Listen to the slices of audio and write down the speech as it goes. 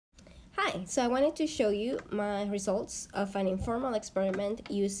Hi, so I wanted to show you my results of an informal experiment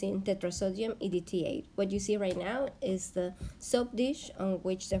using Tetrasodium EDTA. What you see right now is the soap dish on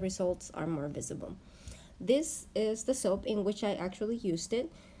which the results are more visible. This is the soap in which I actually used it.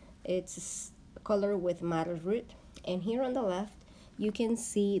 It's color with madder root, and here on the left you can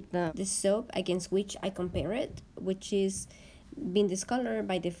see the soap against which I compare it, which is being discolored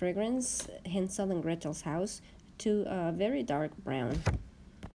by the fragrance Hansel and Gretel's house to a very dark brown.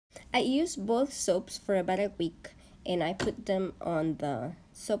 I used both soaps for about a week and I put them on the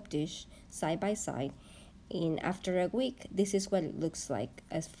soap dish side by side, and after a week this is what it looks like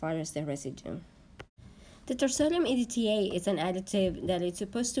as far as the residue. The Tetrasodium EDTA is an additive that is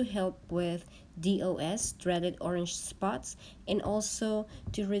supposed to help with DOS, dreaded orange spots, and also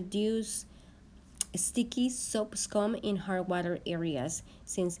to reduce sticky soap scum in hard water areas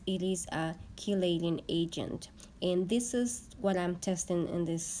since it is a chelating agent. And this is what I'm testing in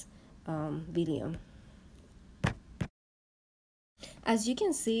this video. As you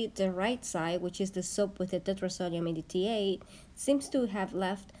can see, the right side, which is the soap with the Tetrasodium EDTA, seems to have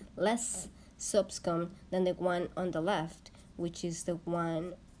left less soap scum than the one on the left, which is the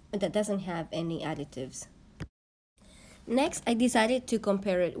one that doesn't have any additives. Next, I decided to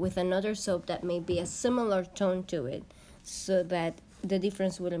compare it with another soap that may be a similar tone to it so that the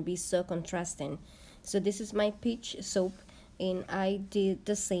difference wouldn't be so contrasting. So this is my peach soap, and I did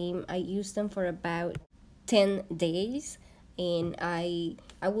the same. I used them for about 10 days, and I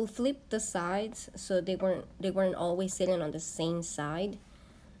will flip the sides so they weren't always sitting on the same side.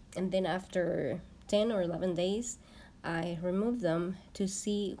 And then after 10 or 11 days, I removed them to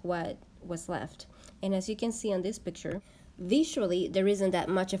see what was left. And as you can see on this picture, visually there isn't that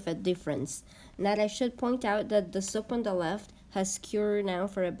much of a difference. Now I should point out that the soap on the left has cured now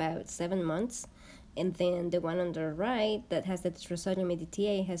for about 7 months, and then the one on the right that has the Tetrasodium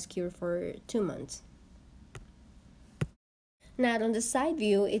EDTA has cured for 2 months. Now on the side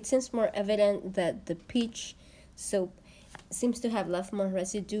view, it seems more evident that the peach soap seems to have left more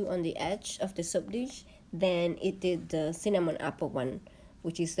residue on the edge of the soap dish than it did the cinnamon apple one,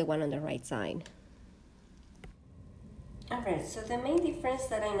 which is the one on the right side. Alright, so the main difference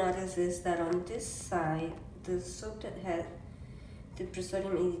that I noticed is that on this side, the soap that had the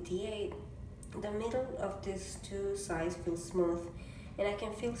Tetrasodium EDTA, the middle of these two sides feels smooth, and I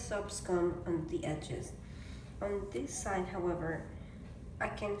can feel soap scum on the edges. On this side, however, I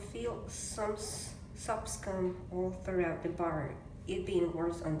can feel some soap scum all throughout the bar, it being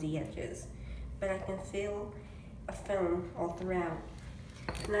worse on the edges, but I can feel a film all throughout.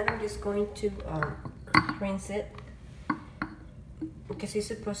 Now I'm just going to rinse it, because it's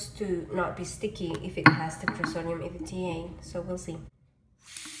supposed to not be sticky if it has the Tetrasodium EDTA, so we'll see.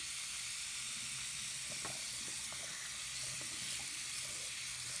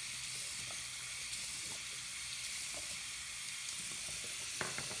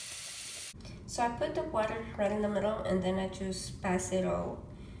 So I put the water right in the middle, and then I just pass it all.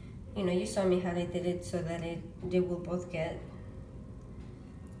 You know, you saw me how I did it so that they will both get.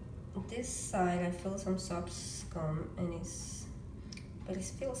 This side I feel some soft scum, and but it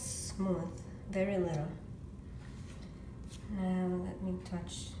feels smooth, very little. Now let me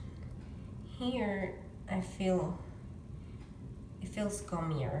touch. Here I feel it feels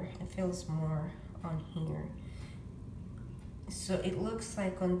gummier. It feels more on here. So it looks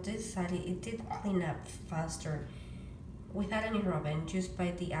like on this side it did clean up faster without any rubbing, just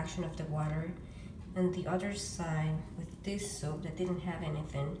by the action of the water. And the other side with this soap that didn't have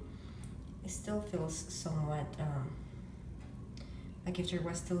anything, it still feels somewhat like if there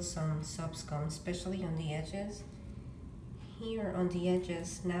was still some soap scum, especially on the edges. Here on the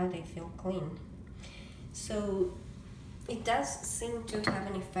edges, now they feel clean. So it does seem to have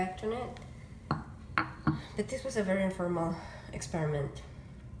an effect on it, but this was a very informal experiment.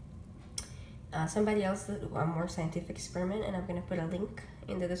 Somebody else did a more scientific experiment, and I'm gonna put a link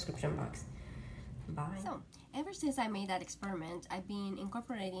in the description box. Bye. So, ever since I made that experiment, I've been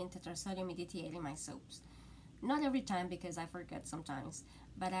incorporating Tetrasodium EDTA in my soaps. Not every time, because I forget sometimes,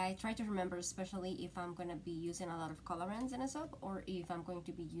 but I try to remember, especially if I'm gonna be using a lot of colorants in a soap, or if I'm going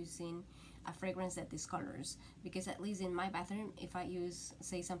to be using a fragrance that discolors. Because at least in my bathroom, if I use,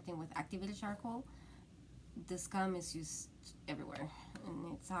 say, something with activated charcoal, the scum is just everywhere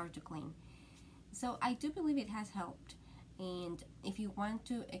and it's hard to clean. So I do believe it has helped, and if you want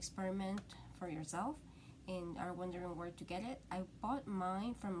to experiment for yourself and are wondering where to get it, I bought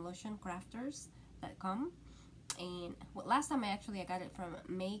mine from lotioncrafters.com, and last time I got it from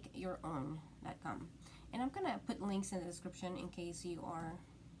makeyourown.com, and I'm gonna put links in the description in case you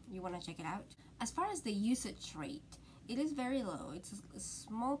want to check it out. As far as the usage rate, it is very low. It's a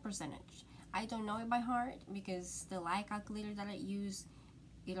small percentage. I don't know it by heart because the lie calculator that I use,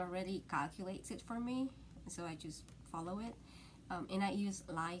 it already calculates it for me, so I just follow it. And I use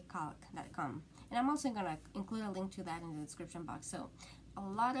liecalc.com, and I'm also gonna include a link to that in the description box. So a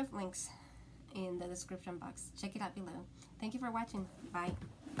lot of links in the description box. Check it out below. Thank you for watching. Bye.